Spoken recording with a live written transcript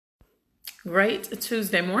Great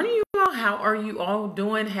Tuesday morning, you all. How are you all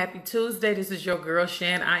doing? Happy Tuesday. This is your girl,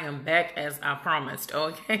 Shan. I am back as I promised,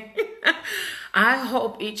 okay? I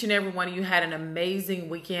hope each and every one of you had an amazing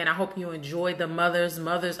weekend. I hope you enjoyed the mothers.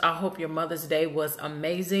 I hope your Mother's Day was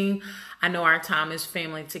amazing. I know our time as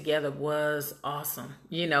family together was awesome.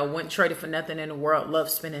 You know, wouldn't trade it for nothing in the world. Love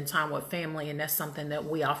spending time with family, and that's something that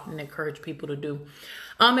we often encourage people to do.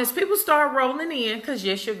 As people start rolling in, because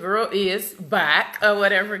yes, your girl is back or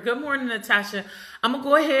whatever. Good morning, Natasha. I'm going to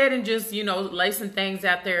go ahead and just, lay some things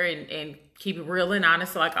out there and keep it real and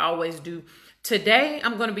honest like I always do. Today,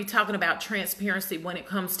 I'm going to be talking about transparency when it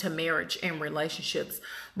comes to marriage and relationships.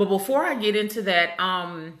 But before I get into that,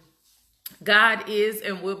 God is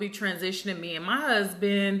and will be transitioning me and my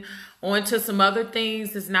husband onto some other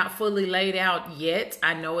things that's not fully laid out yet.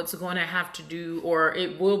 I know it's going to have to do, or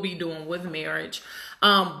it will be doing with marriage.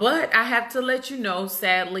 But I have to let you know,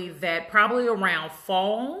 sadly, that probably around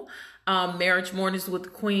fall, Marriage Mornings with the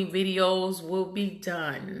Queen videos will be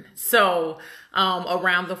done. So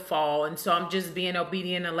around the fall. And so I'm just being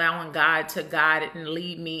obedient, allowing God to guide it and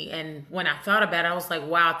lead me. And when I thought about it, I was like,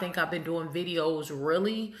 wow, I think I've been doing videos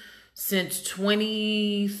really since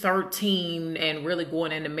 2013 and really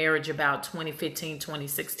going into marriage about 2015,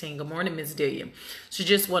 2016. Good morning, Miss Delia. So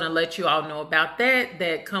just want to let you all know about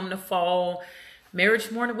that come the fall, Marriage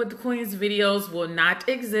Morning with the Queens videos will not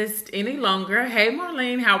exist any longer. Hey,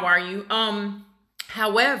 Marlene, how are you?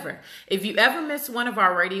 However, if you ever miss one of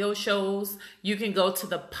our radio shows, you can go to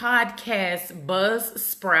the podcast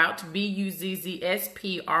Buzzsprout,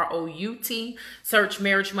 Buzzsprout, search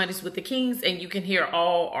Marriage Mondays with the Kings, and you can hear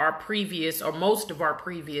all our previous, or most of our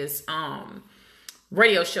previous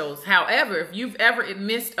radio shows. However, if you've ever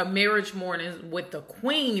missed a Marriage Morning with the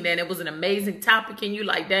Queen and it was an amazing topic and you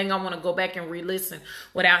like, dang, I want to go back and re-listen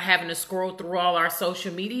without having to scroll through all our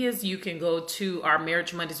social medias, you can go to our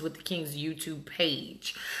Marriage Mondays with the Kings YouTube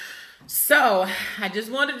page. So I just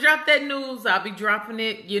want to drop that news. I'll be dropping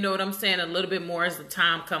it, you know what I'm saying, a little bit more as the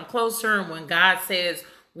time come closer and when God says,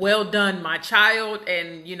 well done, my child,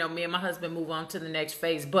 and me and my husband move on to the next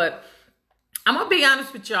phase. But I'm going to be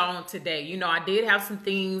honest with y'all today. I did have some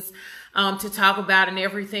things to talk about and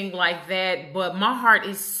everything like that, but my heart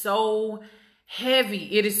is so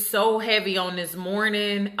heavy. It is so heavy on this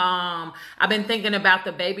morning. I've been thinking about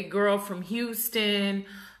the baby girl from Houston.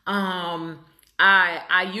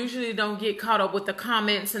 I usually don't get caught up with the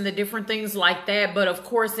comments and the different things like that. But of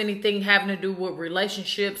course, anything having to do with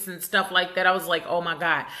relationships and stuff like that, I was like, oh my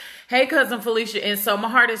God. Hey, cousin Felicia. And so my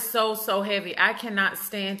heart is so, so heavy. I cannot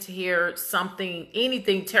stand to hear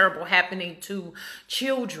anything terrible happening to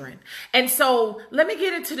children. And so let me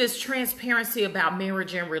get into this transparency about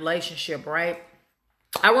marriage and relationship, right?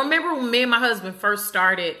 I remember when me and my husband first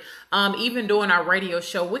started, even doing our radio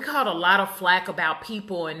show, we caught a lot of flack about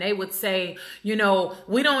people and they would say, we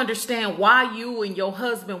don't understand why you and your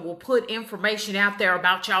husband will put information out there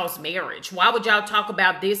about y'all's marriage. Why would y'all talk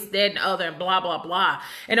about this, that, and other, and blah, blah, blah.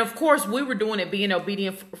 And of course, we were doing it being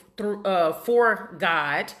obedient for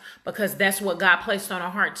God, because that's what God placed on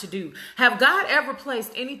our heart to do. Have God ever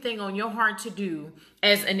placed anything on your heart to do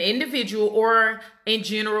as an individual or in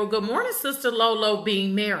general? Good morning, Sister Lolo,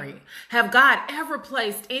 being married. Have God ever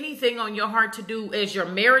placed anything on your heart to do as your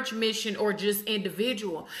marriage mission or just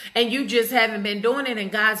individual, and you just haven't been doing it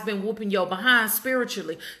and God's been whooping your behind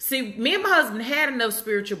spiritually? See, me and my husband had enough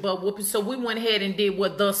spiritual butt whooping, so we went ahead and did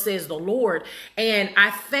what thus says the Lord. And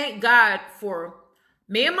I thank God for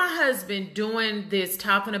me and my husband doing this,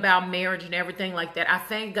 talking about marriage and everything like that. I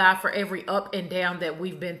thank God for every up and down that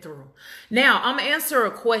we've been through. Now, I'm going to answer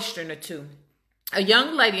a question or two. A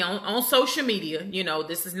young lady on social media,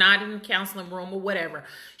 this is not in the counseling room or whatever.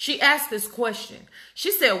 She asked this question.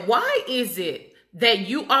 She said, why is it that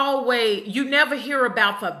you never hear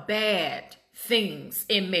about the bad things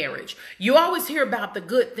in marriage? You always hear about the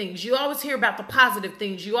good things. You always hear about the positive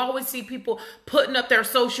things. You always see people putting up their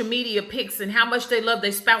social media pics and how much they love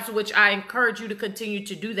their spouse, which I encourage you to continue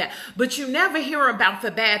to do that. But you never hear about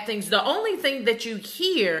the bad things. The only thing that you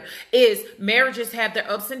hear is marriages have their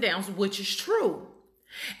ups and downs, which is true.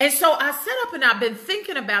 And so I sat up and I've been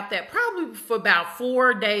thinking about that probably for about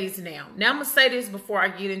 4 days now. Now I'm going to say this before I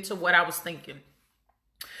get into what I was thinking.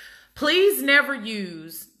 Please never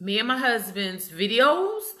use me and my husband's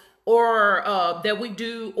videos or that we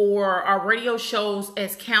do or our radio shows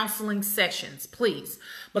as counseling sessions, please.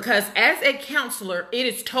 Because as a counselor, it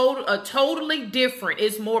is totally different.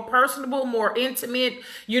 It's more personable, more intimate,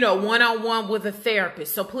 one-on-one with a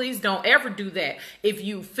therapist. So please don't ever do that. If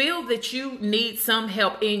you feel that you need some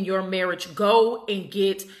help in your marriage, go and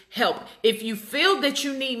get help. If you feel that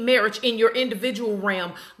you need marriage in your individual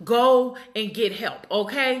realm, go and get help.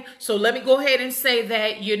 Okay. So let me go ahead and say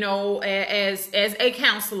that, as a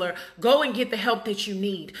counselor, go and get the help that you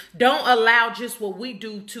need. Don't allow just what we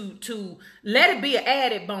do to let it be an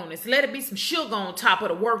added bonus. Let it be some sugar on top of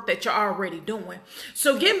the work that you're already doing.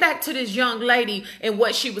 So getting back to this young lady and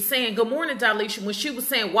what she was saying, good morning, Dalisha, when she was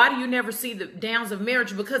saying, why do you never see the downs of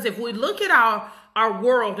marriage? Because if we look at our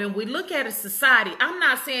world and we look at a society, I'm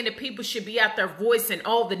not saying that people should be out there voicing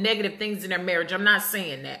all the negative things in their marriage. I'm not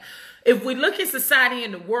saying that. If we look at society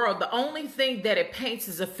and the world, the only thing that it paints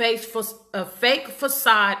is a fake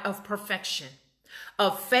facade of perfection.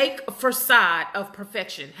 A fake facade of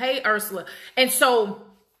perfection. Hey, Ursula. And so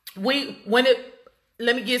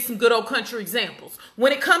let me give some good old country examples.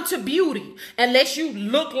 When it comes to beauty, unless you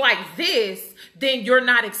look like this, then you're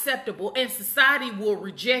not acceptable. And society will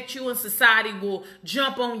reject you and society will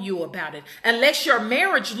jump on you about it. Unless your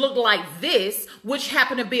marriage look like this, which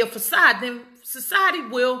happen to be a facade, then society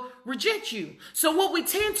will reject you. So what we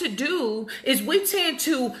tend to do is we tend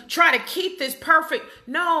to try to keep this perfect.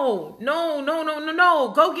 No.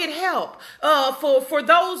 Go get help. For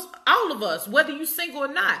those, all of us, whether you single or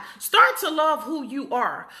not, start to love who you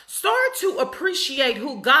are. Start to appreciate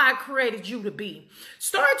who God created you to be.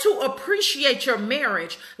 Start to appreciate your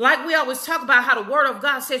marriage. Like we always talk about how the word of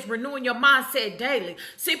God says, renewing your mindset daily.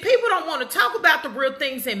 See, people don't want to talk about the real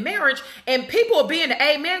things in marriage, and people will be in the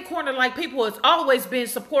amen corner like people has always been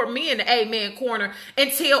supporting me in the amen corner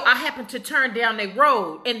until I happen to turn down their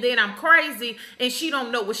road. And then I'm crazy and she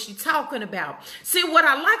don't know what she's talking about. See, what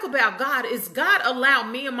I like about God is God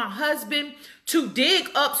allowed me and my husband to dig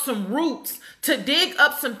up some roots, to dig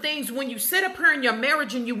up some things. When you sit up here in your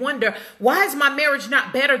marriage and you wonder, why is my marriage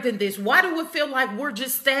not better than this? Why do we feel like we're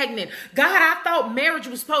just stagnant? God, I thought marriage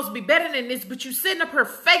was supposed to be better than this, but you sitting up here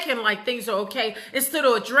faking like things are okay instead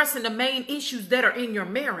of addressing the main issues that are in your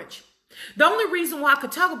marriage. The only reason why I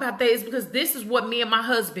could talk about that is because this is what me and my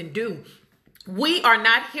husband do. We are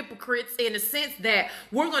not hypocrites in the sense that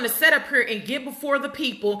we're going to sit up here and get before the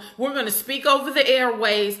people. We're going to speak over the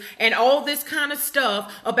airways and all this kind of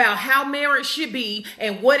stuff about how marriage should be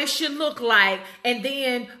and what it should look like. And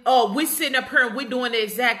then we sitting up here and we're doing the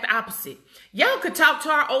exact opposite. Y'all could talk to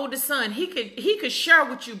our oldest son. He could share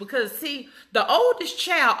with you, because see, the oldest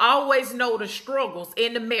child always know the struggles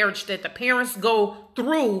in the marriage that the parents go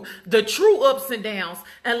through, the true ups and downs,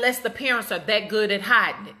 unless the parents are that good at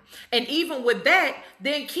hiding it. And even with that,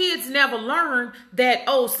 then kids never learn that,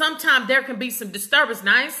 sometimes there can be some disturbance.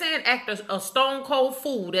 Now, I ain't saying act a stone cold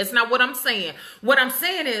fool. That's not what I'm saying. What I'm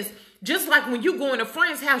saying is, just like when you go in a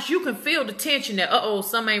friend's house, you can feel the tension that,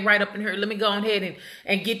 something ain't right up in here. Let me go on ahead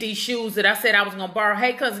and get these shoes that I said I was going to borrow.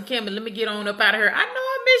 Hey, Cousin Kimmy, let me get on up out of here. I know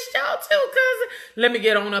I missed y'all too, cousin. Let me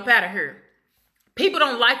get on up out of here. People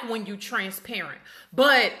don't like when you transparent.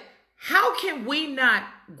 But how can we not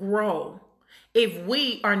grow if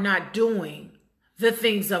we are not doing the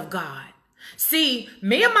things of God? See,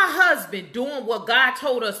 me and my husband doing what God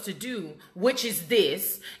told us to do, which is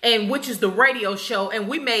this, and which is the radio show, and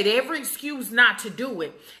we made every excuse not to do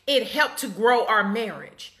it. It helped to grow our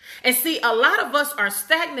marriage. And see, a lot of us are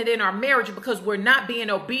stagnant in our marriage because we're not being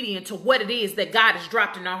obedient to what it is that God has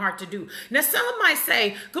dropped in our heart to do. Now, some might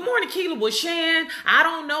say, good morning, Keela with Shan. I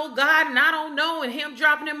don't know God and I don't know, and him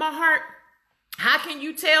dropping in my heart. How can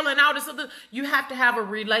you tell and all this other? You have to have a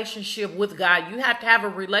relationship with God. You have to have a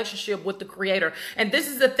relationship with the Creator. And this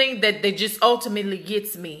is the thing that just ultimately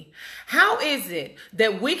gets me. How is it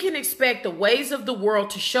that we can expect the ways of the world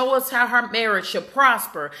to show us how our marriage should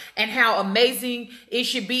prosper and how amazing it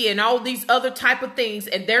should be and all these other type of things,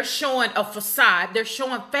 and they're showing a facade, they're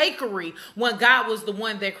showing fakery when God was the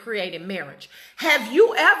one that created marriage? Have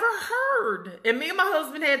you ever heard, and me and my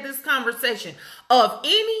husband had this conversation, of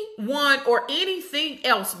anyone or anything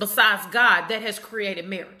else besides God that has created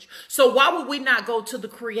marriage? So why would we not go to the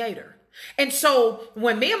Creator? And so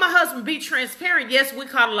when me and my husband be transparent, yes, we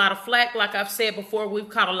caught a lot of flack. Like I've said before, we've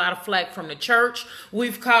caught a lot of flack from the church.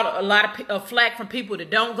 We've caught a lot of flack from people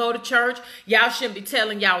that don't go to church. Y'all shouldn't be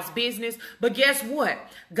telling y'all's business. But guess what?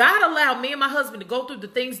 God allowed me and my husband to go through the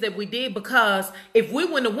things that we did, because if we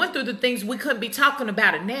wouldn't have went through the things, we couldn't be talking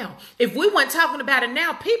about it now. If we weren't talking about it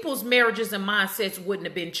now, people's marriages and mindsets wouldn't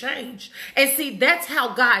have been changed. And see, that's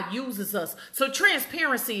how God uses us. So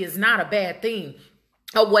transparency is not a bad thing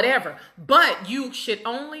or whatever, but you should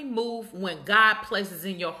only move when God places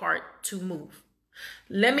in your heart to move.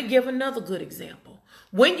 Let me give another good example.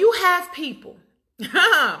 When you have people, I'm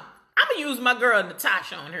going to use my girl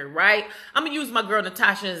Natasha on here, right? I'm going to use my girl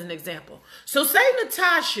Natasha as an example. So say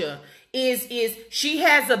Natasha she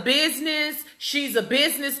has a business. She's a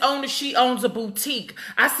business owner. She owns a boutique.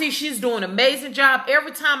 I see she's doing an amazing job.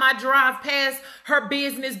 Every time I drive past her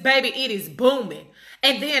business, baby, it is booming.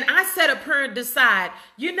 And then I set up her and decide,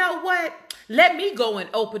 you know what? Let me go and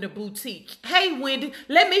open a boutique. Hey, Wendy,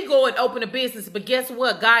 let me go and open a business. But guess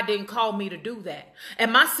what? God didn't call me to do that.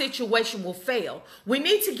 And my situation will fail. We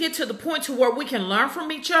need to get to the point to where we can learn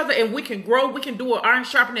from each other and we can grow. We can do an iron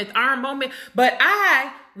sharpening iron moment. But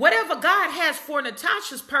whatever God has for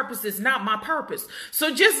Natasha's purpose is not my purpose.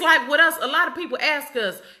 So just like with us, a lot of people ask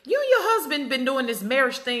us, you and your husband been doing this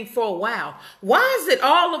marriage thing for a while. Why is it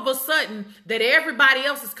all of a sudden that everybody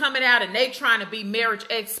else is coming out and they trying to be marriage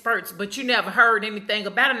experts, but you never heard anything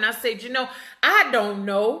about it? And I said, I don't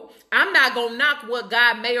know. I'm not going to knock what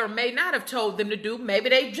God may or may not have told them to do. Maybe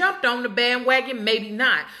they jumped on the bandwagon, maybe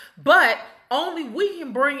not. But only we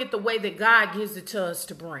can bring it the way that God gives it to us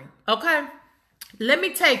to bring. Okay? Let me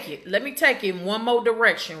take it in one more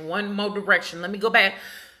direction. Let me go back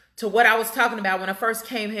to what I was talking about when I first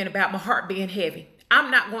came in about my heart being heavy. I'm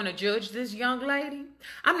not going to judge this young lady.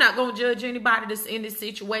 I'm not going to judge anybody that's in this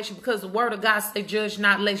situation, because the word of God says, judge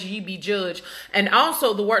not lest ye be judged. And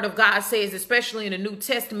also the word of God says, especially in the New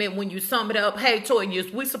Testament, when you sum it up, hey,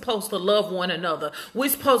 Toya, we're supposed to love one another. We're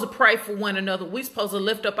supposed to pray for one another. We're supposed to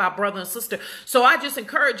lift up our brother and sister. So I just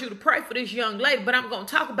encourage you to pray for this young lady. But I'm going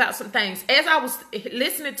to talk about some things. As I was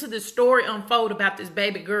listening to this story unfold about this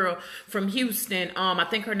baby girl from Houston, I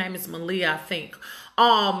think her name is Malia, I think.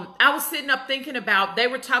 I was sitting up thinking about, they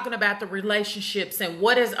were talking about the relationships and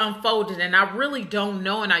what has unfolded, and I really don't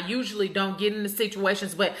know, and I usually don't get into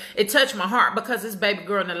situations, but it touched my heart because this baby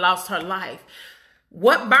girl that lost her life.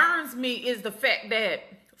 What burns me is the fact that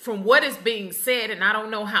from what is being said, and I don't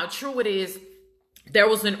know how true it is, there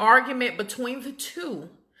was an argument between the two,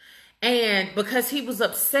 and because he was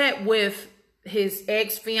upset with his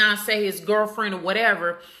ex-fiance, his girlfriend or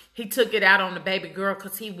whatever, he took it out on the baby girl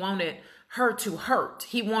because he wanted her to hurt.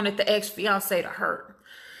 He wanted the ex-fiance to hurt.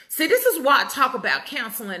 See, this is why I talk about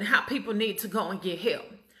counseling and how people need to go and get help.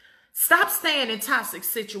 Stop staying in toxic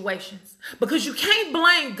situations, because you can't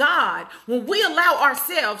blame God when we allow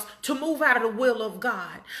ourselves to move out of the will of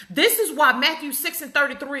God. This is why Matthew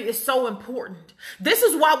 6:33 is so important. This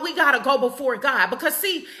is why we got to go before God, because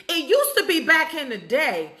see, it used to be back in the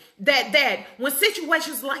day that when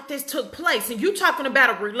situations like this took place, and you talking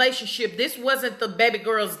about a relationship, this wasn't the baby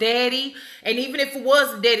girl's daddy. And even if it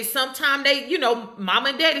was the daddy, sometimes they, mama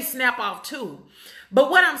and daddy snap off too. But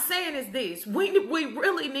what I'm saying is this, we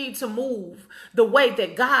really need to move the way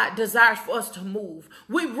that God desires for us to move.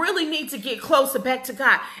 We really need to get closer back to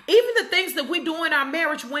God. Even the things that we do in our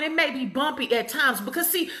marriage when it may be bumpy at times. Because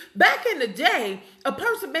see, back in the day, a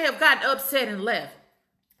person may have gotten upset and left.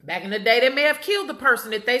 Back in the day, they may have killed the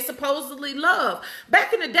person that they supposedly love.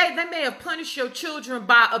 Back in the day, they may have punished your children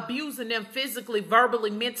by abusing them physically, verbally,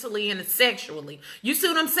 mentally, and sexually. You see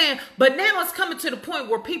what I'm saying? But now it's coming to the point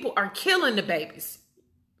where people are killing the babies.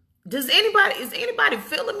 Is anybody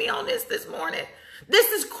feeling me on this morning?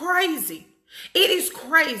 This is crazy. It is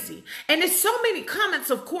crazy. And there's so many comments,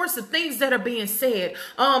 of course, of things that are being said.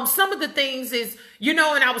 Some of the things is, and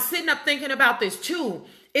I was sitting up thinking about this too,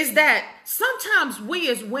 is that sometimes we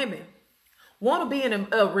as women want to be in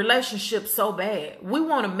a relationship so bad. We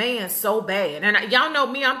want a man so bad. And y'all know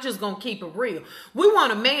me, I'm just going to keep it real. We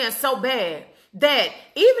want a man so bad that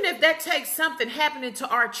even if that takes something happening to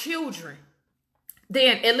our children,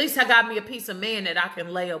 then at least I got me a piece of man that I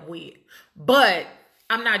can lay up with. But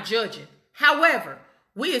I'm not judging. However,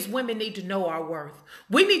 we as women need to know our worth.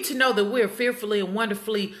 We need to know that we're fearfully and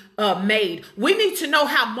wonderfully made. We need to know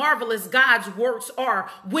how marvelous God's works are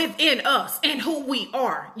within us and who we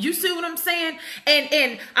are. You see what I'm saying?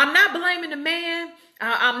 And I'm not blaming the man.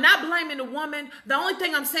 I'm not blaming the woman. The only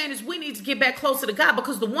thing I'm saying is we need to get back closer to God,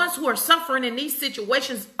 because the ones who are suffering in these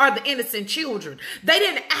situations are the innocent children. They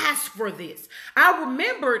didn't ask for this. I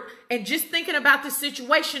remembered and just thinking about this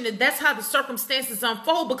situation, and that's how the circumstances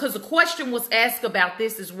unfold, because a question was asked about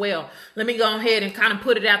this as well. Let me go ahead and kind of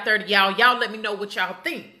put it out there to y'all. Y'all let me know what y'all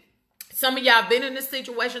think. Some of y'all been in these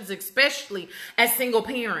situations, especially as single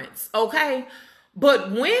parents, okay?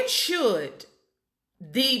 But when should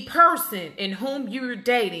the person in whom you're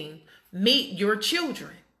dating meet your children?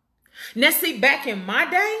 Now, see, back in my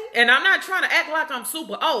day, and I'm not trying to act like I'm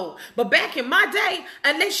super old, but back in my day,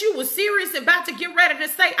 unless you was serious and about to get ready to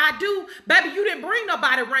say I do, baby, you didn't bring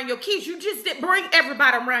nobody around your kids. You just didn't bring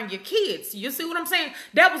everybody around your kids. You see what I'm saying?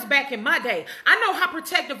 That was back in my day. I know how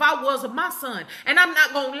protective I was of my son, and I'm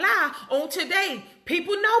not going to lie on today.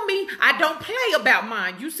 People know me. I don't play about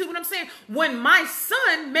mine. You see what I'm saying? When my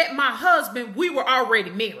son met my husband, we were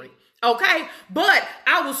already married. Okay, but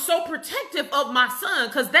I was so protective of my son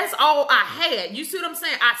because that's all I had. You see what I'm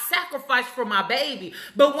saying? I sacrificed for my baby.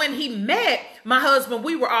 But when he met my husband,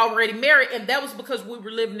 we were already married, and that was because we were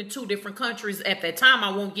living in 2 different countries at that time. I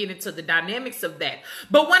won't get into the dynamics of that.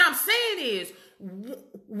 But what I'm saying is,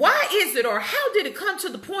 why is it, or how did it come to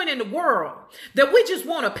the point in the world that we just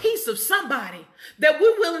want a piece of somebody, that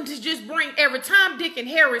we're willing to just bring every Tom, Dick, and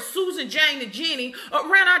Harry, Susan, Jane, and Jenny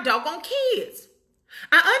around our doggone kids?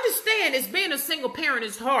 I understand as being a single parent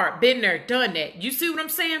is hard. Been there, done that. You see what I'm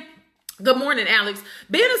saying? Good morning, Alex.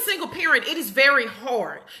 Being a single parent, it is very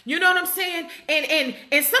hard. You know what I'm saying?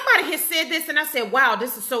 And somebody has said this, and I said, wow,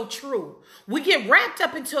 this is so true. We get wrapped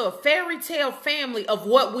up into a fairy tale family of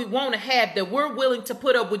what we want to have, that we're willing to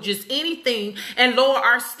put up with just anything and lower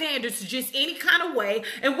our standards to just any kind of way.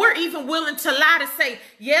 And we're even willing to lie to say,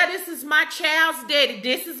 yeah, this is my child's daddy.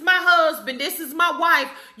 This is my husband. This is my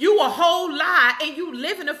wife. You a whole lie, and you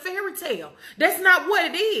live in a fairy tale. That's not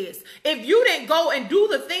what it is. If you didn't go and do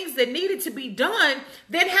the things that needed to be done,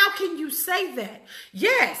 then how can you say that?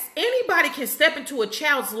 Yes, anybody can step into a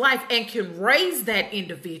child's life and can raise that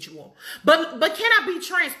individual. But can I be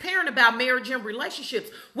transparent about marriage and relationships?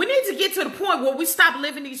 We need to get to the point where we stop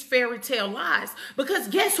living these fairy tale lies, because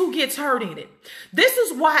guess who gets hurt in it? This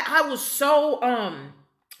is why I was so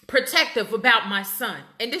protective about my son.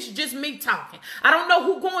 And this is just me talking. I don't know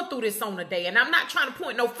who going through this on a day, and I'm not trying to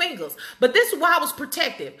point no fingers, but this is why I was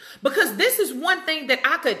protective, because this is one thing that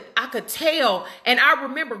I could tell. And I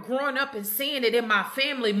remember growing up and seeing it in my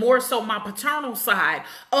family, more so my paternal side,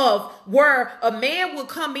 of where a man would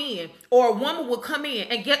come in or a woman would come in,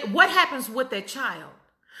 and get what happens with that child.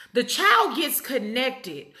 The child gets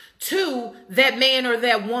connected to that man or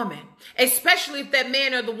that woman, especially if that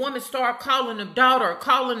man or the woman start calling them daughter or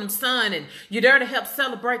calling them son, and you're there to help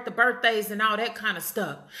celebrate the birthdays and all that kind of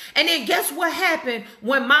stuff. And then guess what happened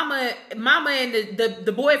when mama and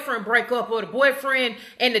the boyfriend break up, or the boyfriend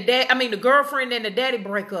and the girlfriend and the daddy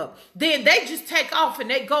break up? Then they just take off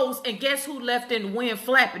and they goes, and guess who left in the wind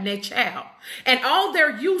flapping? Their child. And all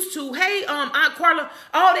they're used to, hey, Aunt Carla,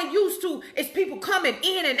 all they used to is people coming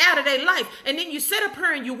in and out of their life. And then you sit up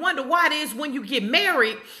here and you wonder why it is when you get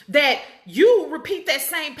married that you repeat that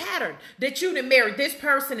same pattern, that you done married this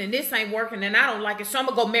person and this ain't working and I don't like it, so I'm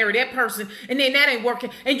gonna go marry that person, and then that ain't working,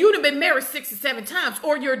 and you done been married 6 or 7 times,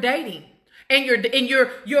 or you're dating. And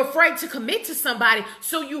you're afraid to commit to somebody,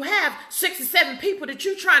 so you have 6 or 7 people that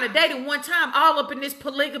you're trying to date at one time, all up in this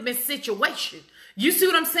polygamous situation. You see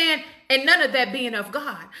what I'm saying? And none of that being of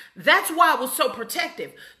God. That's why I was so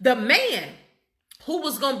protective. The man who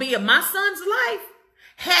was going to be in my son's life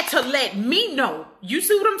had to let me know, you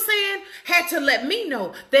see what I'm saying? Had to let me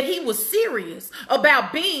know that he was serious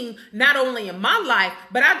about being not only in my life,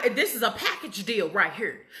 but this is a package deal right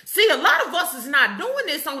here. See, a lot of us is not doing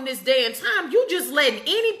this on this day and time. You just letting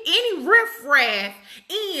any riffraff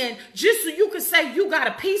in just so you can say you got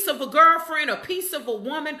a piece of a girlfriend, a piece of a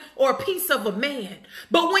woman, or a piece of a man.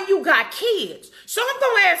 But when you got kids, so I'm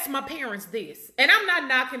going to ask my parents this, and I'm not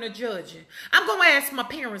knocking or judging. I'm going to ask my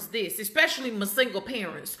parents this, especially my single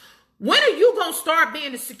parents. When are you going to start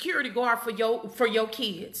being a security guard for your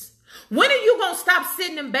kids? When are you going to stop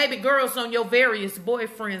sitting them baby girls on your various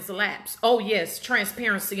boyfriends' laps? Oh, yes,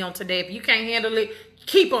 transparency on today. If you can't handle it,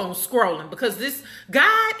 keep on scrolling, because this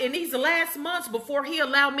God in these last months before he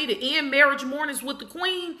allowed me to end Marriage Mornings with the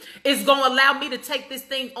Queen is going to allow me to take this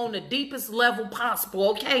thing on the deepest level possible,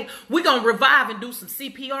 okay? We're going to revive and do some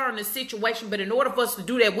CPR in this situation, but in order for us to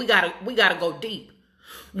do that, we gotta go deep.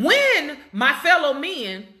 When my fellow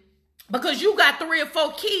men, because you got 3 or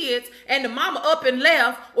 4 kids and the mama up and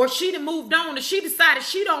left, or she done moved on and she decided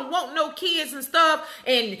she don't want no kids and stuff,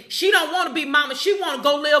 and she don't want to be mama, she want to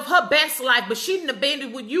go live her best life, but she done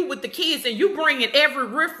abandoned with you with the kids, and you bringing every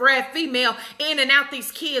riffraff female in and out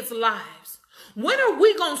these kids' lives. When are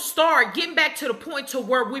we going to start getting back to the point to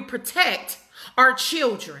where we protect our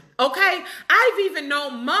children? Okay, I've even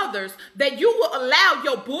known mothers that you will allow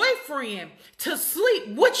your boyfriend to sleep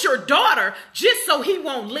with your daughter just so he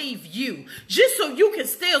won't leave you, just so you can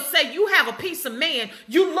still say you have a piece of man.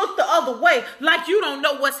 You look the other way like you don't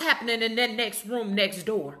know what's happening in that next room next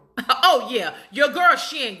door. Oh yeah, your girl,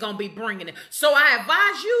 she ain't gonna be bringing it. So I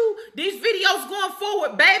advise you, these videos going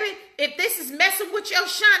forward, baby, if this is messing with your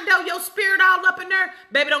shondo, your spirit all up in there,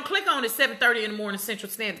 baby, don't click on it 7:30 in the morning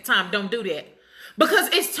Central Standard Time. Don't do that. Because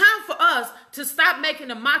it's time for us to stop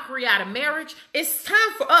making a mockery out of marriage. It's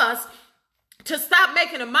time for us to stop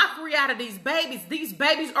making a mockery out of these babies. These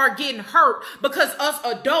babies are getting hurt because us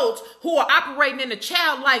adults who are operating in a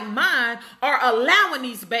childlike mind are allowing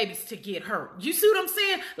these babies to get hurt. You see what I'm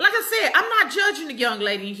saying? Like I said, I'm not judging the young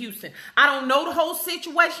lady in Houston. I don't know the whole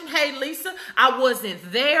situation. Hey, Lisa, I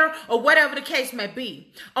wasn't there, or whatever the case may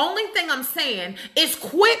be. Only thing I'm saying is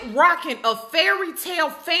quit rocking a fairy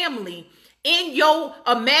tale family in your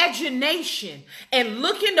imagination and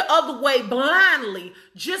looking the other way blindly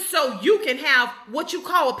just so you can have what you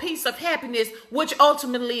call a piece of happiness, which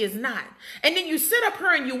ultimately is not. And then you sit up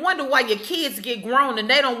here and you wonder why your kids get grown and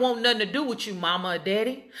they don't want nothing to do with you, mama or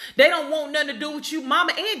daddy. They don't want nothing to do with you,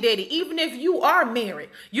 mama and daddy, even if you are married.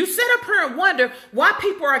 You sit up here and wonder why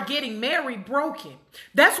people are getting married broken.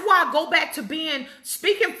 That's why I go back to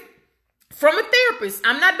speaking from a therapist.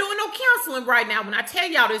 I'm not doing no counseling right now when I tell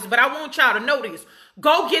y'all this, but I want y'all to know this.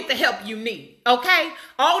 Go get the help you need, okay?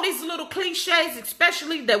 All these little cliches,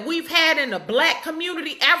 especially that we've had in the Black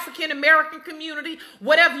community, African American community,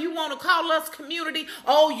 whatever you want to call us community.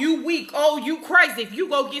 Oh, you weak. Oh, you crazy. If you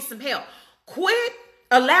go get some help, quit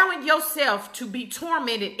allowing yourself to be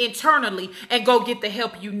tormented internally and go get the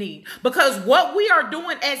help you need. Because what we are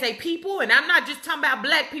doing as a people, and I'm not just talking about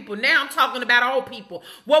Black people, now I'm talking about all people.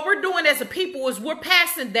 What we're doing as a people is we're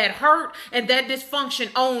passing that hurt and that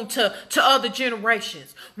dysfunction on to other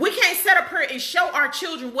generations. We can't sit up here and show our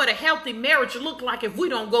children what a healthy marriage look like if we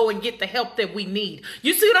don't go and get the help that we need.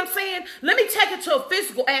 You see what I'm saying? Let me take it to a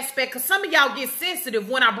physical aspect, because some of y'all get sensitive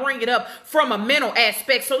when I bring it up from a mental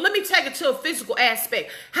aspect. So let me take it to a physical aspect.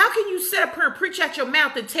 How can you sit up here and preach out your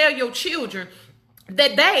mouth and tell your children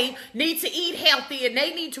that they need to eat healthy and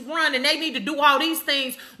they need to run and they need to do all these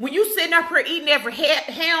things when you sitting up here eating every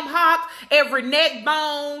ham hock, every neck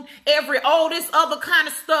bone, all this other kind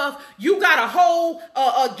of stuff? You got a whole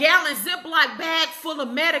a gallon Ziploc bag full of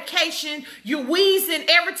medication. You wheezing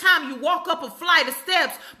every time you walk up a flight of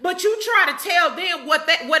steps, but you try to tell them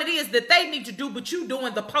what it is that they need to do, but you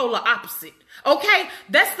doing the polar opposite. Okay,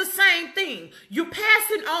 that's the same thing. You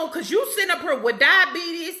passing on because you sitting up here with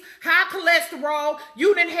diabetes, high cholesterol.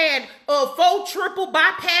 You done had 4 triple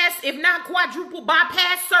bypass, if not quadruple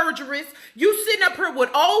bypass surgeries. You sitting up here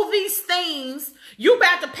with all these things. You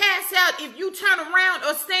about to pass out if you turn around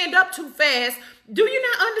or stand up too fast. Do you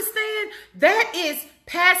not understand? That is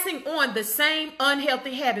passing on the same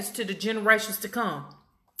unhealthy habits to the generations to come.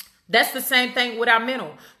 That's the same thing with our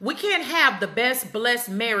mental. We can't have the best blessed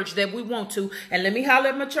marriage that we want to. And let me holler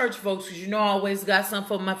at my church folks, because you know I always got something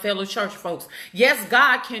for my fellow church folks. Yes,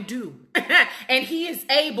 God can do. And he is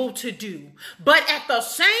able to do. But at the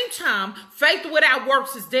same time, faith without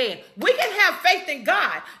works is dead. We can have faith in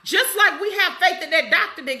God, just like we have faith in that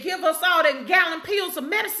doctor that give us all them gallon pills of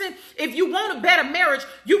medicine. If you want a better marriage,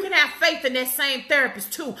 you can have faith in that same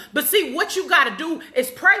therapist too. But see, what you got to do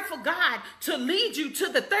is pray for God to lead you to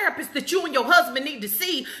the therapist that you and your husband need to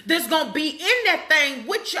see, that's going to be in that thing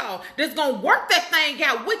with y'all, that's going to work that thing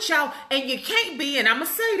out with y'all. And you can't be, and I'm going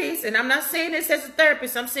to say this, and I'm not saying this as a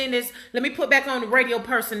therapist, I'm saying this, let me put back on the radio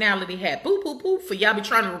personality hat. Boop, boop, boop, for y'all be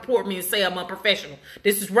trying to report me and say I'm unprofessional.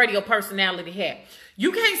 This is radio personality hat.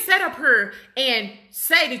 You can't sit up here and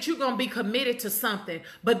say that you're going to be committed to something,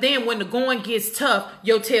 but then when the going gets tough,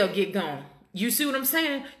 your tail get gone. You see what I'm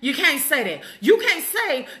saying? You can't say that. You can't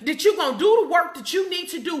say that you're going to do the work that you need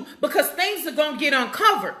to do because things are going to get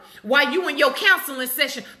uncovered while you in your counseling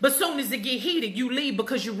session. But soon as it get heated, you leave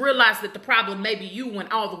because you realize that the problem may be you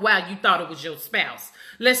when all the while you thought it was your spouse.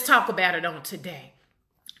 Let's talk about it on today.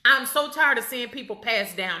 I'm so tired of seeing people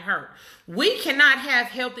pass down hurt. We cannot have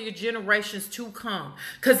healthier generations to come.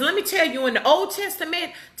 Because let me tell you, in the Old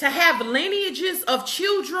Testament, to have lineages of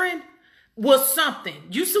children was something.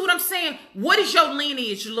 You see what I'm saying? What does your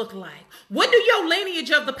lineage look like? What do your lineage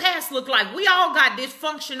of the past look like? We all got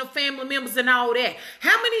dysfunctional family members and all that.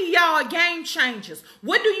 How many of y'all are game changers?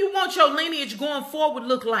 What do you want your lineage going forward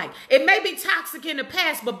look like? It may be toxic in the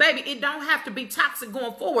past, but baby, it don't have to be toxic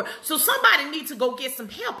going forward. So somebody needs to go get some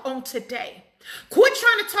help on today. Quit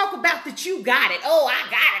trying to talk about that you got it. Oh,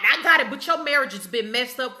 I got it. But your marriage has been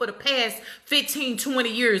messed up for the past 15, 20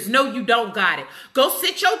 years. No, you don't got it. Go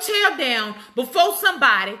sit your tail down before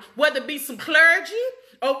somebody, whether it be some clergy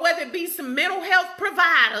or whether it be some mental health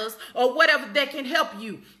providers or whatever that can help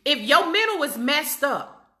you. If your mental is messed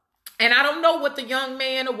up, and I don't know what the young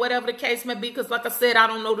man or whatever the case may be, because like I said, I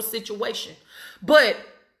don't know the situation. But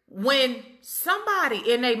when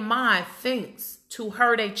somebody in their mind thinks to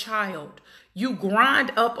hurt a child, you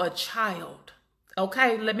grind up a child.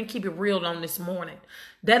 Okay, let me keep it real on this morning.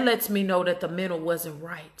 That lets me know that the mental wasn't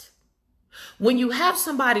right. When you have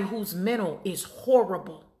somebody whose mental is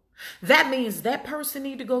horrible, that means that person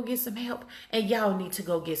need to go get some help, and y'all need to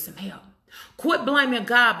go get some help. Quit blaming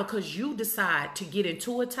God because you decide to get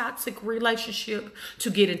into a toxic relationship, to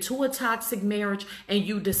get into a toxic marriage, and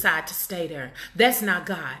you decide to stay there. That's not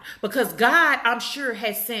God. Because God, I'm sure,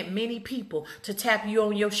 has sent many people to tap you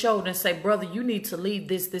on your shoulder and say, brother, you need to leave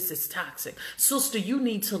this. This is toxic. Sister, you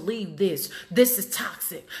need to leave this. This is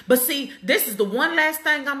toxic. But see, this is the one last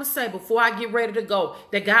thing I'm going to say before I get ready to go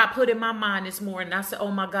that God put in my mind this morning. I said,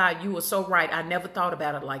 oh my God, you were so right. I never thought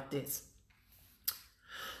about it like this.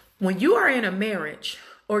 When you are in a marriage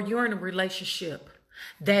or you're in a relationship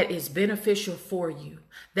that is beneficial for you,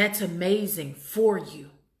 that's amazing for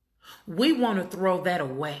you, we want to throw that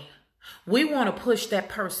away. We want to push that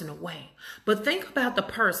person away. But think about the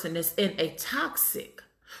person that's in a toxic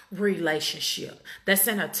relationship, that's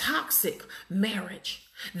in a toxic marriage.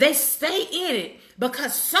 They stay in it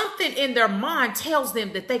because something in their mind tells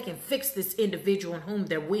them that they can fix this individual in whom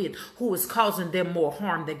they're with, who is causing them more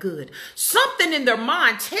harm than good. Something in their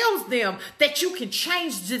mind tells them that you can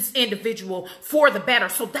change this individual for the better.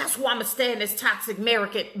 So that's why I'm going to stay in this toxic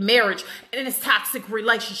marriage and this toxic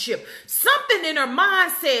relationship. Something in their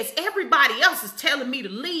mind says everybody else is telling me to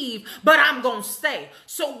leave, but I'm going to stay.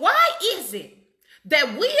 So why is it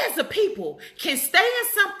that we as a people can stay in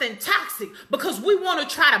something toxic because we want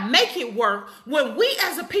to try to make it work, when we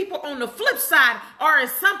as a people on the flip side are in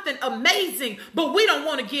something amazing, but we don't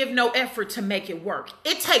want to give no effort to make it work?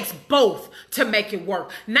 It takes both to make it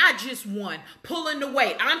work, not just one. Pulling the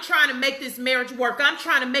weight. I'm trying to make this marriage work. I'm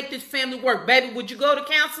trying to make this family work. Baby, would you go to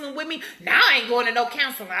counseling with me? Now I ain't going to no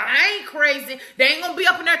counseling. I ain't crazy. They ain't going to be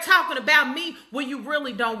up in there talking about me. Well, you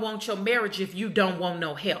really don't want your marriage if you don't want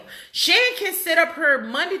no help. Shan can sit up her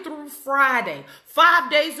Monday through Friday,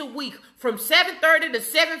 5 days a week, from 7:30 to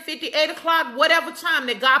 7:50, 8 o'clock, whatever time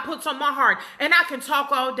that God puts on my heart, and I can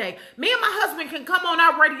talk all day. Me and my husband can come on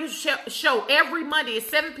our radio show every Monday at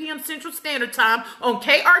 7 p.m. Central Standard Time on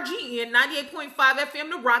KRGN 98.5 FM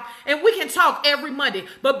The Rock, and we can talk every Monday.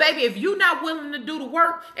 But baby, if you're not willing to do the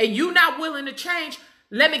work and you're not willing to change,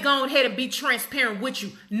 let me go ahead and be transparent with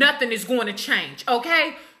you. Nothing is going to change,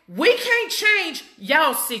 okay? We can't change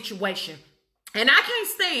y'all's situation. And I can't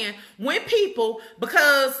stand when people,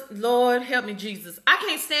 because Lord help me, Jesus, I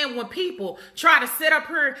can't stand when people try to sit up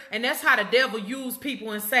here, and that's how the devil use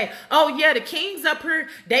people, and say, oh yeah, the kings up here,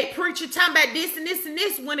 they preaching talking about this and this and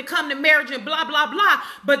this when it come to marriage and blah, blah, blah.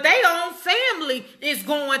 But their own family is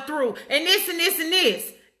going through and this and this and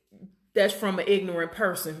this. That's from an ignorant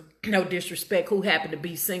person, no disrespect, who happen to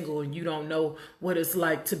be single and you don't know what it's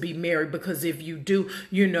like to be married. Because if you do,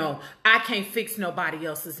 you know, I can't fix nobody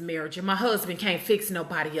else's marriage and my husband can't fix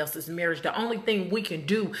nobody else's marriage. The only thing we can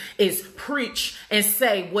do is preach and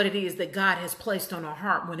say what it is that God has placed on our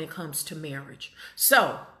heart when it comes to marriage.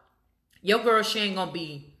 So your girl, she ain't gonna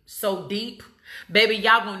be so deep. Baby,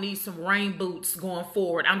 y'all gonna need some rain boots going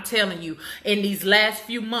forward. I'm telling you, in these last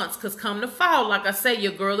few months, because come the fall, like I say,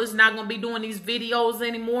 your girl is not gonna be doing these videos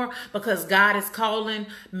anymore, because God is calling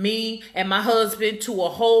me and my husband to a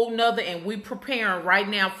whole nother, and we preparing right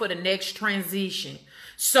now for the next transition.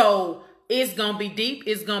 So it's going to be deep.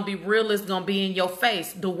 It's going to be real. It's going to be in your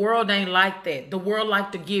face. The world ain't like that. The world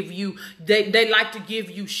like to give you, they like to give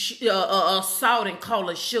you salt and call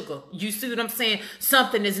it sugar. You see what I'm saying?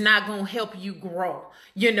 Something is not going to help you grow,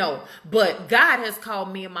 you know. But God has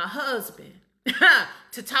called me and my husband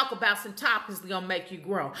to talk about some topics that going to make you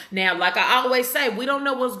grow. Now, like I always say, we don't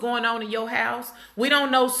know what's going on in your house. We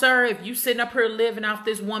don't know, sir, if you sitting up here living off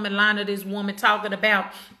this woman line or this woman talking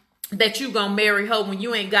about that you gonna marry her when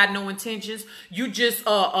you ain't got no intentions. You just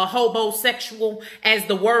a hobosexual, as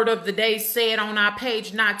the word of the day said on our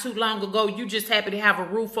page not too long ago. You just happy to have a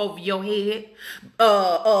roof over your head.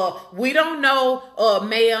 We don't know,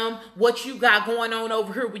 ma'am, what you got going on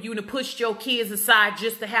over here with you to push your kids aside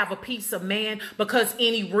just to have a piece of man. Because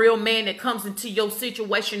any real man that comes into your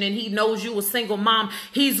situation and he knows you a single mom,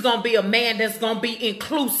 he's gonna be a man that's gonna be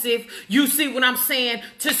inclusive. You see what I'm saying?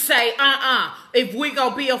 To say, if we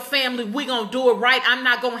gonna be a family, we gonna do it right. I'm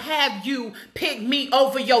not gonna have you pick me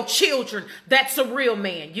over your children. That's a real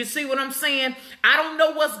man. You see what I'm saying? I don't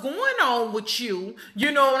know what's going on with you.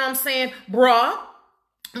 You know what I'm saying? Bruh,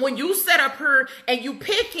 when you sit up here and you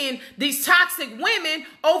picking these toxic women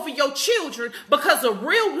over your children because a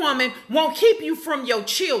real woman won't keep you from your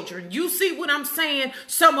children. You see what I'm saying?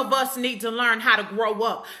 Some of us need to learn how to grow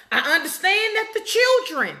up. I understand that the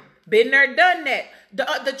children, Been there, done that.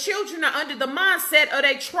 The children are under the mindset of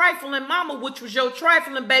a trifling mama, which was your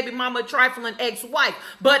trifling baby mama, trifling ex-wife.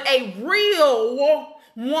 But a real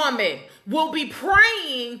woman will be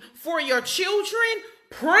praying for your children,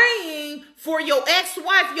 praying for your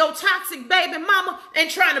ex-wife, your toxic baby mama, and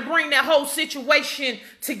trying to bring that whole situation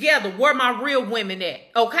together. Where my real women at?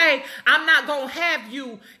 Okay? I'm not going to have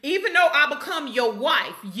you, even though I become your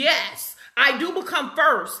wife. Yes, I do become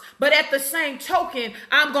first. But at the same token,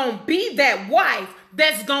 I'm going to be that wife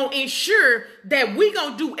that's going to ensure that we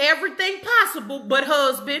going to do everything possible. But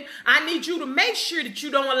husband, I need you to make sure that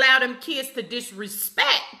you don't allow them kids to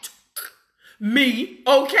disrespect me,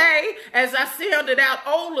 okay? As I sounded out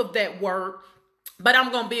all of that word. But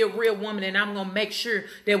I'm going to be a real woman, and I'm going to make sure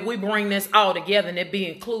that we bring this all together and it be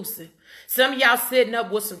inclusive. Some of y'all sitting up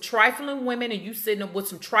with some trifling women, and you sitting up with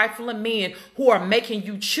some trifling men who are making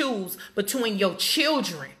you choose between your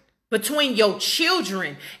children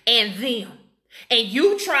and them. And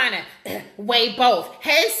you trying to weigh both.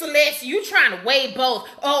 Hey, Celeste, you trying to weigh both.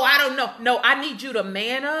 Oh, I don't know. No, I need you to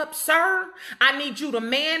man up, sir. I need you to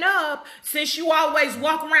man up. Since you always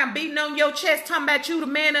walk around beating on your chest, talking about you the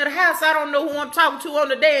man of the house. I don't know who I'm talking to on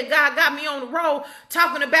the day, and God got me on the road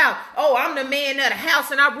talking about, oh, I'm the man of the house,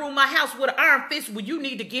 and I rule my house with an iron fist. Well, you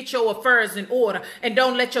need to get your affairs in order, and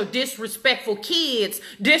don't let your disrespectful kids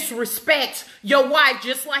disrespect your wife,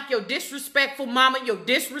 just like your disrespectful mama, your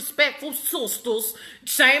disrespectful sisters.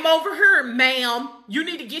 Same over here, ma'am. You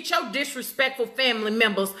need to get your disrespectful family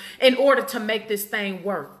members in order to make this thing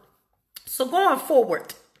work. So going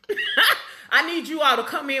forward, I need you all to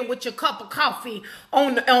come in with your cup of coffee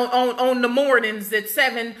on the mornings at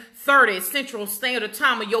 7:30 Central Standard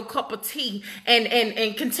Time, or your cup of tea,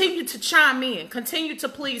 and continue to chime in. Continue to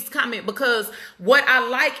please comment, because what I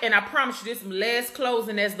like, and I promise you this last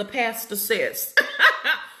closing, as the pastor says,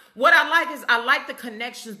 what I like is I like the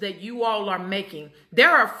connections that you all are making. There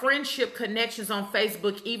are friendship connections on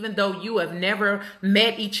Facebook, even though you have never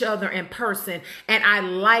met each other in person. And I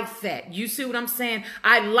like that. You see what I'm saying?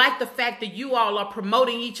 I like the fact that you all are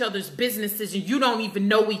promoting each other's businesses and you don't even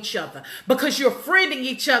know each other, because you're friending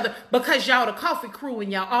each other, because y'all the coffee crew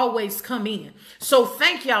and y'all always come in. So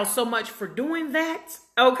thank y'all so much for doing that.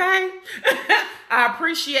 Okay. I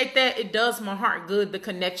appreciate that. It does my heart good, the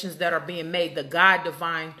connections that are being made, the God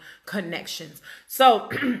divine connections. So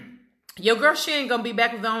your girl, she ain't gonna be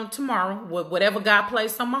back on tomorrow with whatever God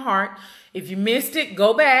placed on my heart. If you missed it,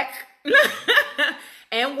 go back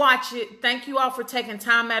and watch it. Thank you all for taking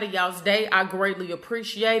time out of y'all's day. I greatly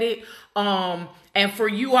appreciate it. And for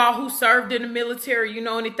you all who served in the military, you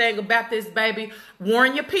know anything about this, baby,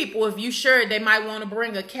 warn your people. If you sure, they might want to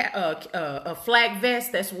bring a flag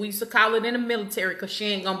vest. That's what we used to call it in the military, because she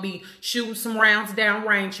ain't going to be shooting some rounds down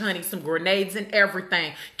range, honey, some grenades and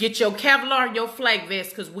everything. Get your Kevlar and your flag vest,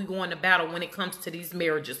 because we going to battle when it comes to these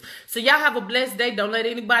marriages. So y'all have a blessed day. Don't let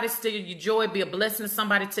anybody steal your joy. Be a blessing to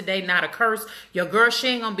somebody today, not a curse. Your girl, she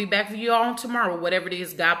ain't going to be back for you all tomorrow, whatever it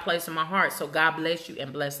is God placed in my heart. So God bless you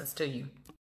and blessings to you.